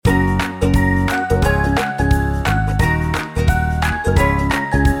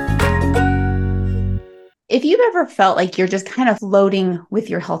you've ever felt like you're just kind of floating with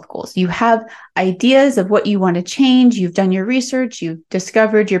your health goals, you have ideas of what you want to change, you've done your research, you've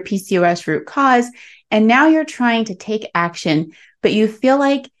discovered your PCOS root cause, and now you're trying to take action, but you feel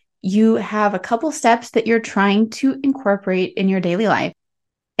like you have a couple steps that you're trying to incorporate in your daily life,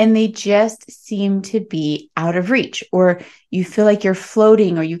 and they just seem to be out of reach, or you feel like you're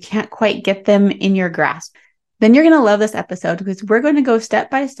floating, or you can't quite get them in your grasp. Then you're going to love this episode because we're going to go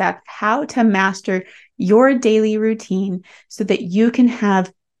step by step how to master your daily routine so that you can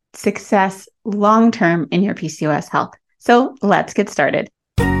have success long-term in your PCOS health. So let's get started.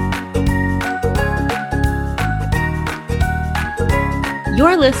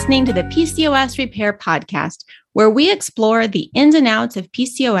 You're listening to the PCOS Repair Podcast, where we explore the ins and outs of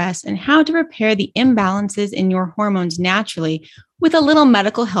PCOS and how to repair the imbalances in your hormones naturally with a little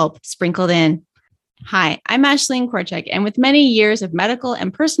medical help sprinkled in. Hi, I'm Ashleen Korchek, and with many years of medical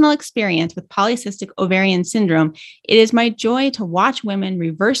and personal experience with polycystic ovarian syndrome, it is my joy to watch women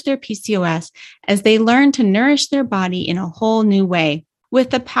reverse their PCOS as they learn to nourish their body in a whole new way.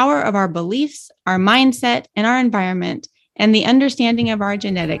 With the power of our beliefs, our mindset, and our environment, and the understanding of our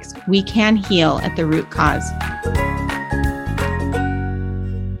genetics, we can heal at the root cause.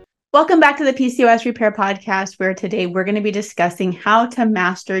 Welcome back to the PCOS Repair Podcast, where today we're going to be discussing how to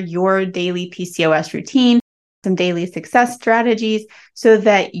master your daily PCOS routine, some daily success strategies so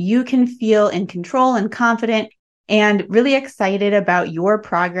that you can feel in control and confident and really excited about your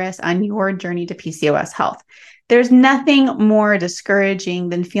progress on your journey to PCOS health. There's nothing more discouraging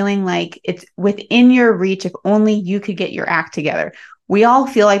than feeling like it's within your reach if only you could get your act together. We all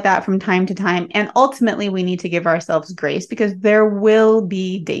feel like that from time to time, and ultimately we need to give ourselves grace because there will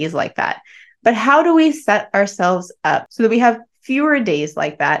be days like that. But how do we set ourselves up so that we have fewer days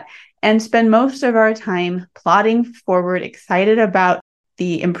like that and spend most of our time plodding forward, excited about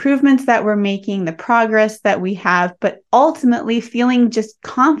the improvements that we're making, the progress that we have, but ultimately feeling just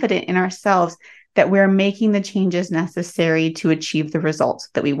confident in ourselves that we're making the changes necessary to achieve the results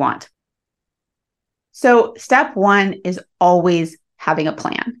that we want? So step one is always having a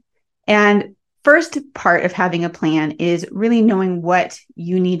plan. And first part of having a plan is really knowing what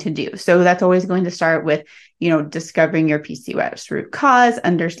you need to do. So that's always going to start with, discovering your PCOS root cause,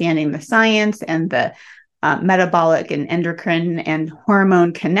 understanding the science and the metabolic and endocrine and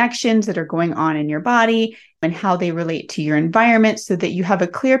hormone connections that are going on in your body and how they relate to your environment so that you have a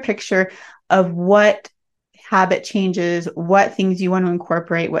clear picture of what habit changes, what things you want to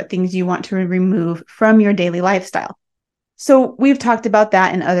incorporate, what things you want to remove from your daily lifestyle. So we've talked about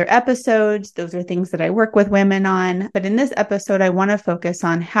that in other episodes. Those are things that I work with women on. But in this episode, I want to focus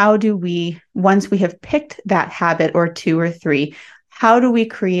on how do we, once we have picked that habit or two or three, how do we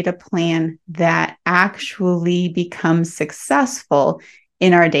create a plan that actually becomes successful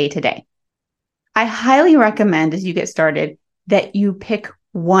in our day-to-day? I highly recommend as you get started that you pick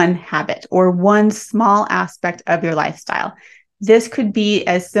one habit or one small aspect of your lifestyle. This could be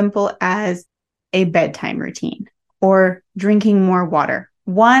as simple as a bedtime routine or drinking more water.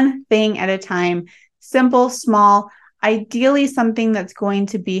 One thing at a time, simple, small, ideally something that's going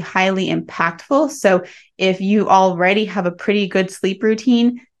to be highly impactful. So if you already have a pretty good sleep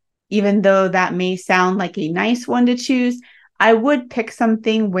routine, even though that may sound like a nice one to choose, I would pick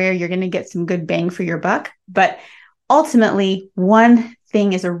something where you're going to get some good bang for your buck. But ultimately, one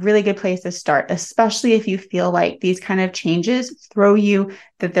thing is a really good place to start, especially if you feel like these kind of changes throw you,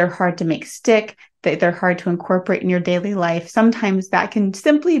 that they're hard to make stick, that they're hard to incorporate in your daily life. Sometimes that can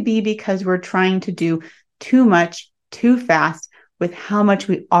simply be because we're trying to do too much, too fast with how much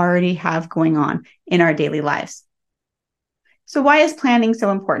we already have going on in our daily lives. So why is planning so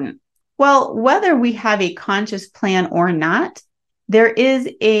important? Well, whether we have a conscious plan or not, there is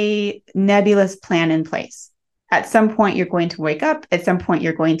a nebulous plan in place. At some point, you're going to wake up. At some point,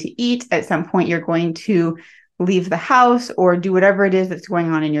 you're going to eat. At some point, you're going to leave the house or do whatever it is that's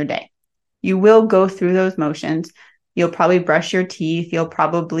going on in your day. You will go through those motions. You'll probably brush your teeth. You'll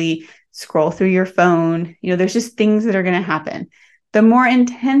probably scroll through your phone. There's just things that are going to happen. The more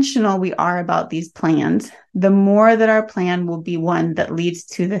intentional we are about these plans, the more that our plan will be one that leads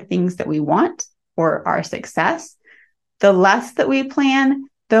to the things that we want or our success. The less that we plan,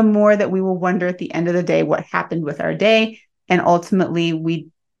 the more that we will wonder at the end of the day what happened with our day. And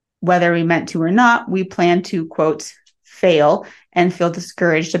ultimately, whether we meant to or not, we plan to, quote, fail and feel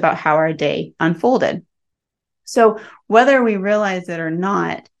discouraged about how our day unfolded. So whether we realize it or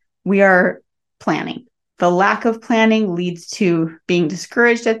not, we are planning. The lack of planning leads to being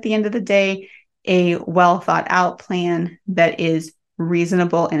discouraged at the end of the day. A well thought out plan that is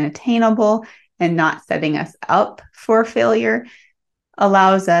reasonable and attainable and not setting us up for failure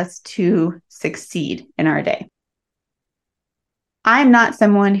allows us to succeed in our day. I'm not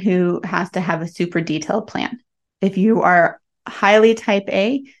someone who has to have a super detailed plan. If you are highly type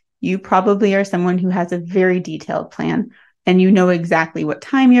A, you probably are someone who has a very detailed plan and you know exactly what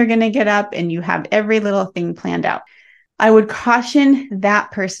time you're going to get up and you have every little thing planned out. I would caution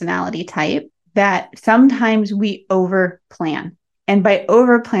that personality type that sometimes we over plan. And by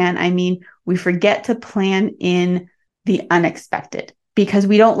over plan, I mean we forget to plan in the unexpected because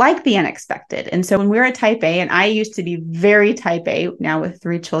we don't like the unexpected. And so when we're a type A, and I used to be very type A, now with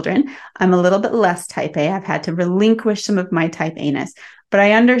 3 children, I'm a little bit less type A. I've had to relinquish some of my type A-ness. But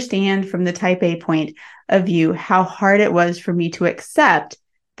I understand from the type A point of view how hard it was for me to accept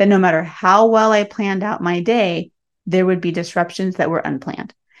that no matter how well I planned out my day, there would be disruptions that were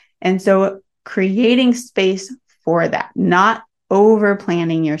unplanned. And so creating space for that, not over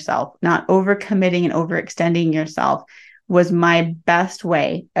planning yourself, not over committing and overextending yourself, was my best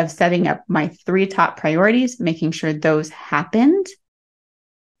way of setting up my 3 top priorities, making sure those happened.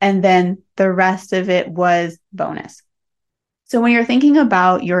 And then the rest of it was bonus. So when you're thinking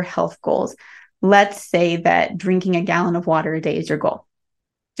about your health goals, let's say that drinking a gallon of water a day is your goal,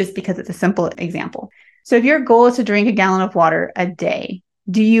 just because it's a simple example. So if your goal is to drink a gallon of water a day,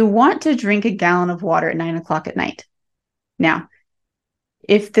 do you want to drink a gallon of water at 9:00 at night? Now,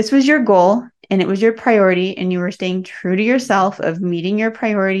 if this was your goal and it was your priority and you were staying true to yourself of meeting your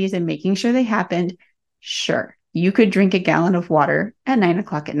priorities and making sure they happened, sure, you could drink a gallon of water at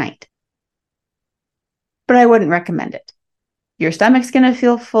 9:00 at night. But I wouldn't recommend it. Your stomach's going to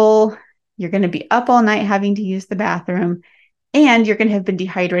feel full. You're going to be up all night having to use the bathroom, and you're going to have been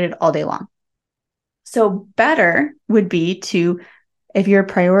dehydrated all day long. So better would be to, if your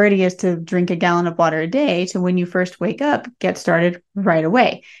priority is to drink a gallon of water a day, to when you first wake up, get started right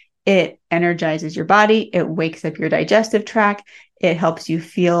away. It energizes your body. It wakes up your digestive tract. It helps you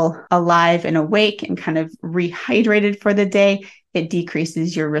feel alive and awake and kind of rehydrated for the day. It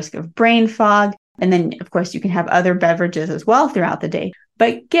decreases your risk of brain fog. And then, of course, you can have other beverages as well throughout the day.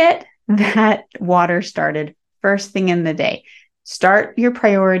 But get that water started first thing in the day. Start your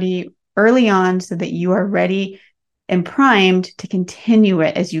priority early on so that you are ready and primed to continue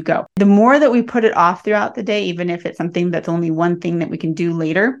it as you go. The more that we put it off throughout the day, even if it's something that's only one thing that we can do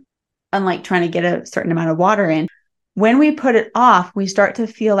later, unlike trying to get a certain amount of water in, when we put it off, we start to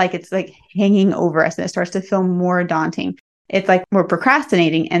feel like it's like hanging over us and it starts to feel more daunting. It's like we're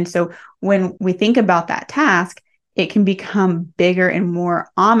procrastinating. And so when we think about that task, it can become bigger and more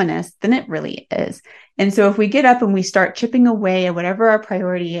ominous than it really is. And so if we get up and we start chipping away at whatever our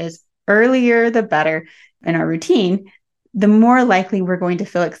priority is, earlier the better in our routine, the more likely we're going to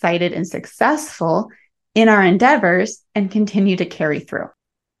feel excited and successful in our endeavors and continue to carry through.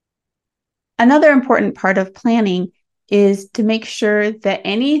 Another important part of planning is to make sure that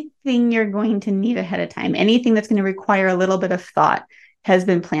anything you're going to need ahead of time, anything that's going to require a little bit of thought, has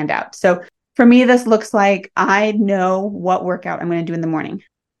been planned out. So for me, this looks like I know what workout I'm going to do in the morning.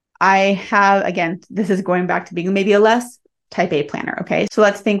 I have, again, this is going back to being maybe a less type A planner. Okay. So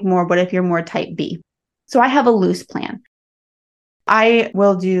let's think more. What if you're more type B? So I have a loose plan. I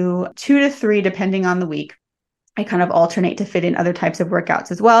will do 2 to 3 depending on the week. I kind of alternate to fit in other types of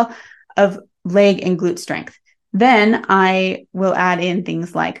workouts as well, of leg and glute strength. Then I will add in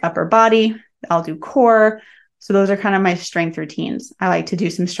things like upper body. I'll do core. So those are kind of my strength routines. I like to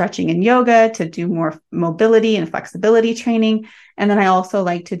do some stretching and yoga to do more mobility and flexibility training. And then I also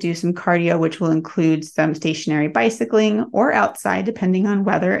like to do some cardio, which will include some stationary bicycling or outside, depending on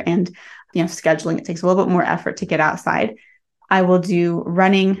weather and scheduling. It takes a little bit more effort to get outside. I will do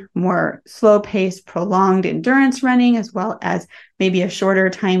running, more slow-paced, prolonged endurance running, as well as maybe a shorter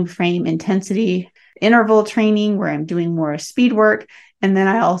time frame intensity interval training where I'm doing more speed work. And then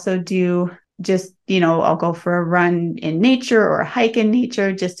I also do just, I'll go for a run in nature or a hike in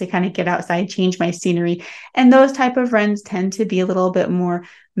nature just to kind of get outside, change my scenery. And those type of runs tend to be a little bit more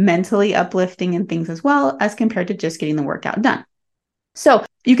mentally uplifting and things as well as compared to just getting the workout done. So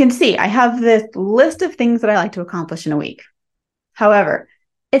you can see I have this list of things that I like to accomplish in a week. However,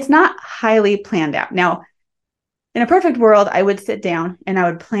 it's not highly planned out. Now, in a perfect world, I would sit down and I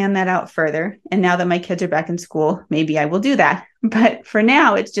would plan that out further. And now that my kids are back in school, maybe I will do that. But for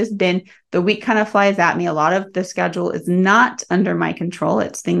now, it's just been the week kind of flies at me. A lot of the schedule is not under my control.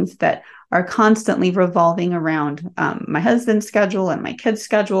 It's things that are constantly revolving around my husband's schedule and my kids'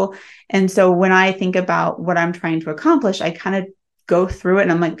 schedule. And so when I think about what I'm trying to accomplish, I kind of go through it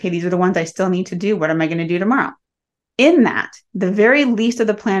and I'm like, okay, these are the ones I still need to do. What am I going to do tomorrow? In that, the very least of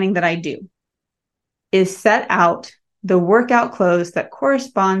the planning that I do is set out the workout clothes that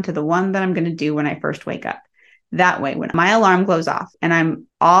correspond to the one that I'm going to do when I first wake up. That way, when my alarm goes off and I'm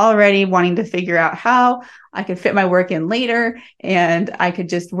already wanting to figure out how I could fit my work in later, and I could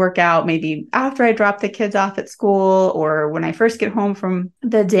just work out maybe after I drop the kids off at school or when I first get home from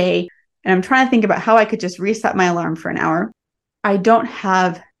the day, and I'm trying to think about how I could just reset my alarm for an hour, I don't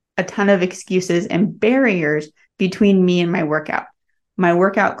have a ton of excuses and barriers between me and my workout. My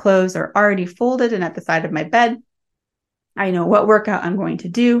workout clothes are already folded and at the side of my bed. I know what workout I'm going to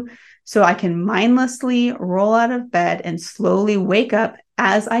do, so I can mindlessly roll out of bed and slowly wake up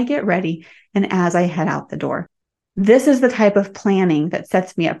as I get ready and as I head out the door. This is the type of planning that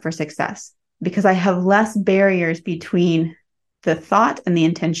sets me up for success because I have less barriers between the thought and the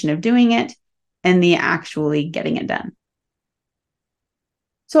intention of doing it and the actually getting it done.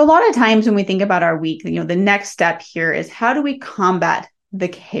 So a lot of times when we think about our week, the next step here is how do we combat the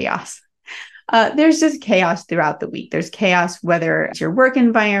chaos? There's just chaos throughout the week. There's chaos, whether it's your work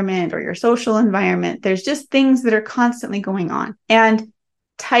environment or your social environment. There's just things that are constantly going on. And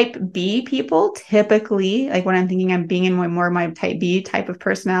type B people typically, like when I'm thinking I'm being in more of my type B type of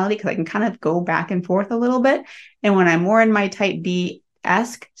personality, because I can kind of go back and forth a little bit. And when I'm more in my type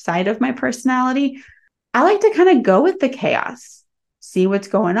B-esque side of my personality, I like to kind of go with the chaos. See what's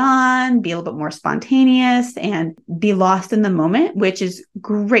going on, be a little bit more spontaneous and be lost in the moment, which is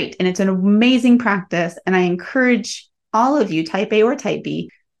great. And it's an amazing practice. And I encourage all of you, type A or type B,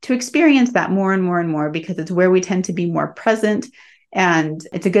 to experience that more and more and more because it's where we tend to be more present and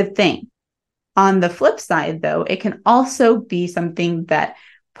it's a good thing. On the flip side, though, it can also be something that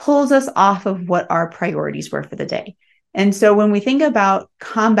pulls us off of what our priorities were for the day. And so when we think about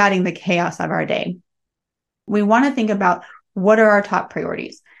combating the chaos of our day, we want to think about what are our top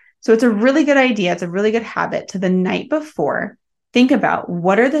priorities? So it's a really good idea. It's a really good habit to the night before, think about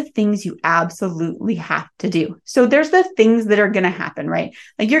what are the things you absolutely have to do. So there's the things that are going to happen, right?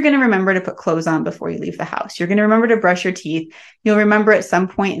 Like you're going to remember to put clothes on before you leave the house. You're going to remember to brush your teeth. You'll remember at some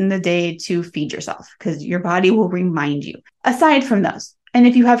point in the day to feed yourself because your body will remind you. Aside from those, and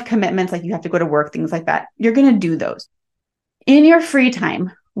if you have commitments, like you have to go to work, things like that, you're going to do those. In your free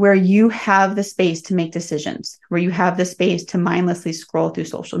time, where you have the space to make decisions, where you have the space to mindlessly scroll through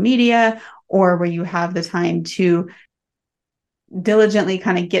social media, or where you have the time to diligently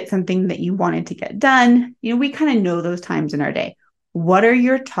kind of get something that you wanted to get done. We kind of know those times in our day. What are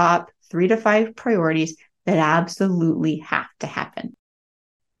your top 3 to 5 priorities that absolutely have to happen?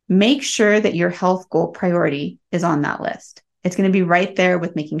 Make sure that your health goal priority is on that list. It's going to be right there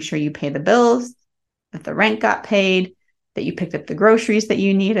with making sure you pay the bills, that the rent got paid, that you picked up the groceries that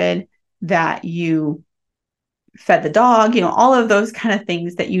you needed, that you fed the dog, all of those kind of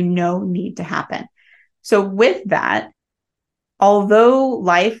things that need to happen. So with that, although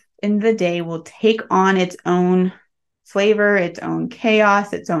life in the day will take on its own flavor, its own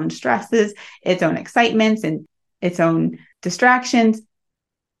chaos, its own stresses, its own excitements, and its own distractions,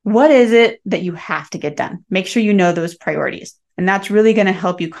 what is it that you have to get done? Make sure you know those priorities. And that's really going to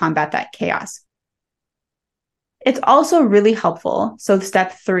help you combat that chaos. It's also really helpful. So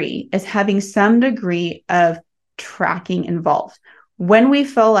step 3 is having some degree of tracking involved. When we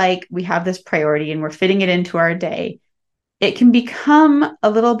feel like we have this priority and we're fitting it into our day, it can become a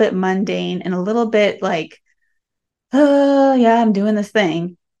little bit mundane and a little bit like, oh yeah, I'm doing this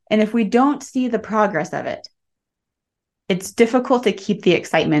thing. And if we don't see the progress of it, it's difficult to keep the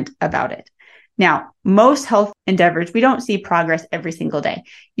excitement about it. Now, most health endeavors, we don't see progress every single day.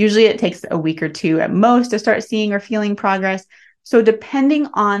 Usually it takes a week or 2 at most to start seeing or feeling progress. So depending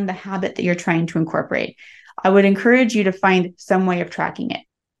on the habit that you're trying to incorporate, I would encourage you to find some way of tracking it.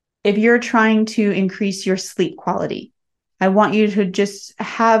 If you're trying to increase your sleep quality, I want you to just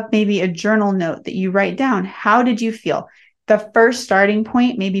have maybe a journal note that you write down. How did you feel? The first starting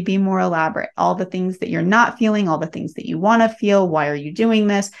point, maybe be more elaborate. All the things that you're not feeling, all the things that you want to feel. Why are you doing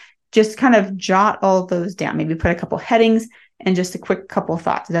this? Just kind of jot all those down. Maybe put a couple headings and just a quick couple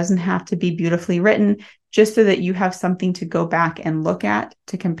thoughts. It doesn't have to be beautifully written, just so that you have something to go back and look at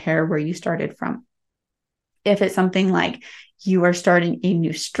to compare where you started from. If it's something like you are starting a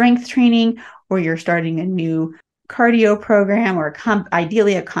new strength training or you're starting a new cardio program or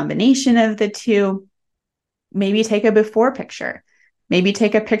ideally a combination of the two, maybe take a before picture. Maybe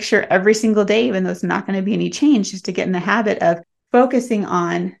take a picture every single day, even though it's not going to be any change, just to get in the habit of focusing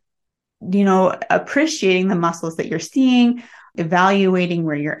on appreciating the muscles that you're seeing, evaluating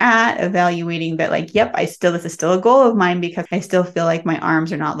where you're at, evaluating that this is still a goal of mine because I still feel like my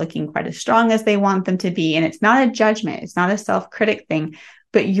arms are not looking quite as strong as they want them to be. And it's not a judgment. It's not a self-critic thing,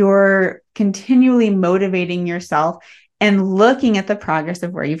 but you're continually motivating yourself and looking at the progress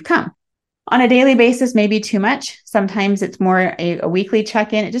of where you've come. On a daily basis, maybe too much. Sometimes it's more a weekly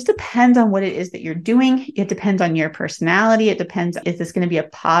check-in. It just depends on what it is that you're doing. It depends on your personality. It depends, is this going to be a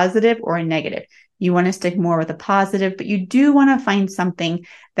positive or a negative? You want to stick more with a positive, but you do want to find something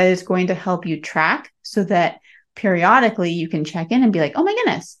that is going to help you track so that periodically you can check in and be like, oh my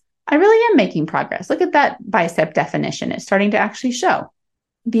goodness, I really am making progress. Look at that bicep definition. It's starting to actually show.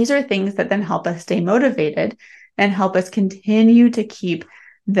 These are things that then help us stay motivated and help us continue to keep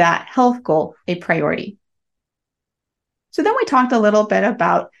that health goal a priority. So then we talked a little bit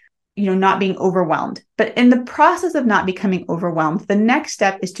about, not being overwhelmed. But in the process of not becoming overwhelmed, the next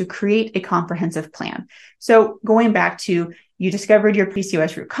step is to create a comprehensive plan. So going back to, you discovered your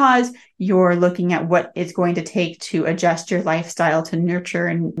PCOS root cause, you're looking at what it's going to take to adjust your lifestyle to nurture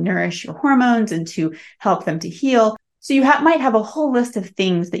and nourish your hormones and to help them to heal. So you might have a whole list of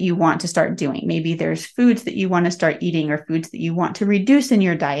things that you want to start doing. Maybe there's foods that you want to start eating or foods that you want to reduce in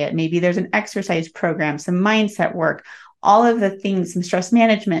your diet. Maybe there's an exercise program, some mindset work, all of the things, some stress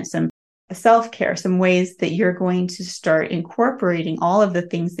management, some self-care, some ways that you're going to start incorporating all of the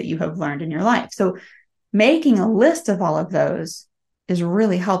things that you have learned in your life. So making a list of all of those is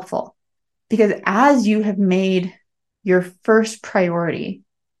really helpful, because as you have made your first priority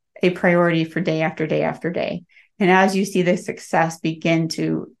a priority for day after day after day, and as you see the success begin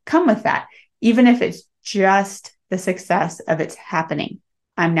to come with that, even if it's just the success of it's happening,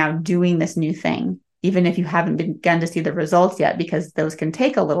 I'm now doing this new thing, even if you haven't begun to see the results yet, because those can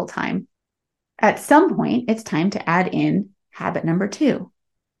take a little time, at some point, it's time to add in habit number 2.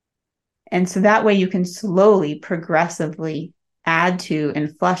 And so that way you can slowly, progressively add to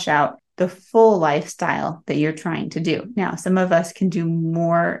and flush out the full lifestyle that you're trying to do. Now, some of us can do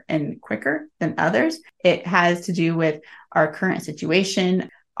more and quicker than others. It has to do with our current situation,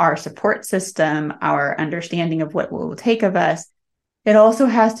 our support system, our understanding of what it will take of us. It also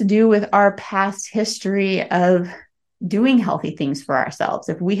has to do with our past history of doing healthy things for ourselves.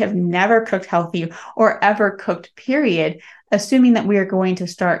 If we have never cooked healthy or ever cooked, period, assuming that we are going to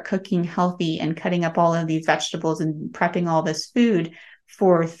start cooking healthy and cutting up all of these vegetables and prepping all this food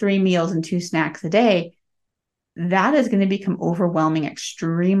for 3 meals and 2 snacks a day, that is going to become overwhelming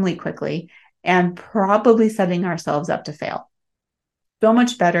extremely quickly and probably setting ourselves up to fail. So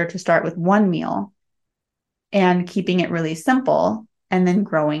much better to start with 1 meal and keeping it really simple and then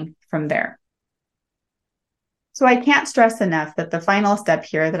growing from there. So I can't stress enough that the final step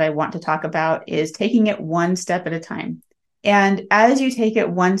here that I want to talk about is taking it one step at a time. And as you take it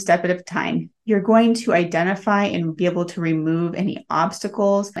one step at a time, you're going to identify and be able to remove any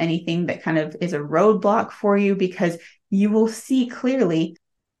obstacles, anything that kind of is a roadblock for you, because you will see clearly,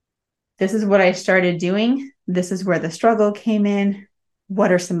 this is what I started doing. This is where the struggle came in.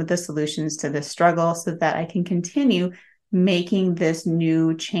 What are some of the solutions to this struggle so that I can continue making this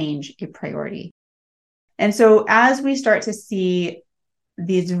new change a priority? And so as we start to see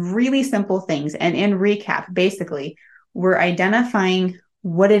these really simple things, and in recap, basically, we're identifying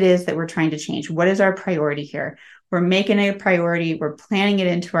what it is that we're trying to change. What is our priority here? We're making it a priority. We're planning it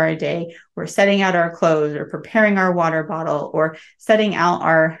into our day. We're setting out our clothes or preparing our water bottle or setting out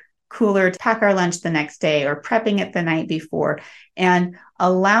our cooler to pack our lunch the next day or prepping it the night before, and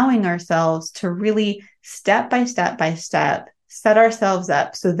allowing ourselves to really step by step by step set ourselves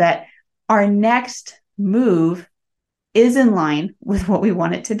up so that our next move is in line with what we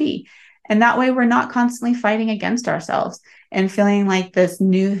want it to be. And that way we're not constantly fighting against ourselves and feeling like this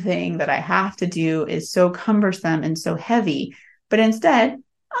new thing that I have to do is so cumbersome and so heavy. But instead,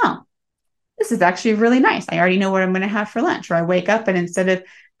 this is actually really nice. I already know what I'm going to have for lunch. Or I wake up and instead of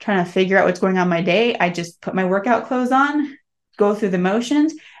trying to figure out what's going on in my day, I just put my workout clothes on, go through the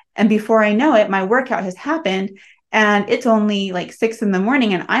motions. And before I know it, my workout has happened and it's only like 6 a.m.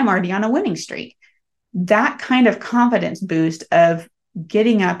 and I'm already on a winning streak. That kind of confidence boost of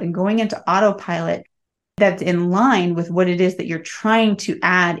getting up and going into autopilot that's in line with what it is that you're trying to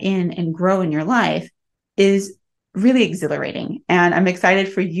add in and grow in your life is really exhilarating. And I'm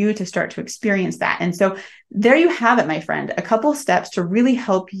excited for you to start to experience that. And so there you have it, my friend, a couple steps to really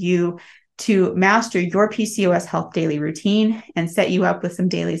help you to master your PCOS health daily routine and set you up with some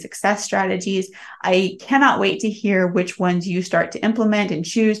daily success strategies. I cannot wait to hear which ones you start to implement and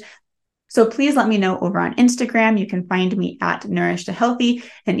choose. So please let me know over on Instagram. You can find me at Nourish to Healthy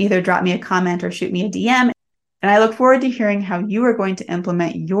and either drop me a comment or shoot me a DM. And I look forward to hearing how you are going to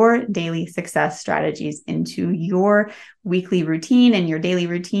implement your daily success strategies into your weekly routine and your daily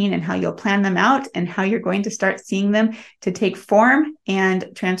routine, and how you'll plan them out and how you're going to start seeing them to take form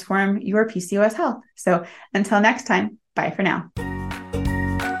and transform your PCOS health. So until next time, bye for now.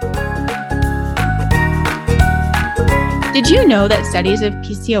 Did you know that studies of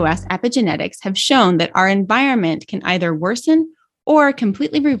PCOS epigenetics have shown that our environment can either worsen or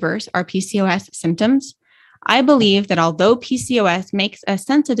completely reverse our PCOS symptoms? I believe that although PCOS makes us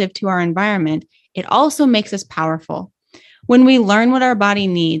sensitive to our environment, it also makes us powerful. When we learn what our body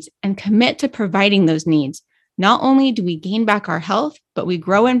needs and commit to providing those needs, not only do we gain back our health, but we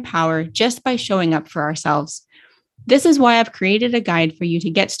grow in power just by showing up for ourselves. This is why I've created a guide for you to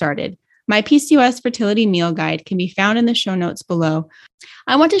get started. My PCOS fertility meal guide can be found in the show notes below.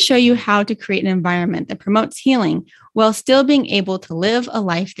 I want to show you how to create an environment that promotes healing while still being able to live a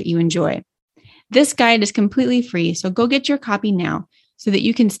life that you enjoy. This guide is completely free, so go get your copy now so that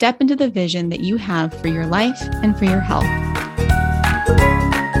you can step into the vision that you have for your life and for your health.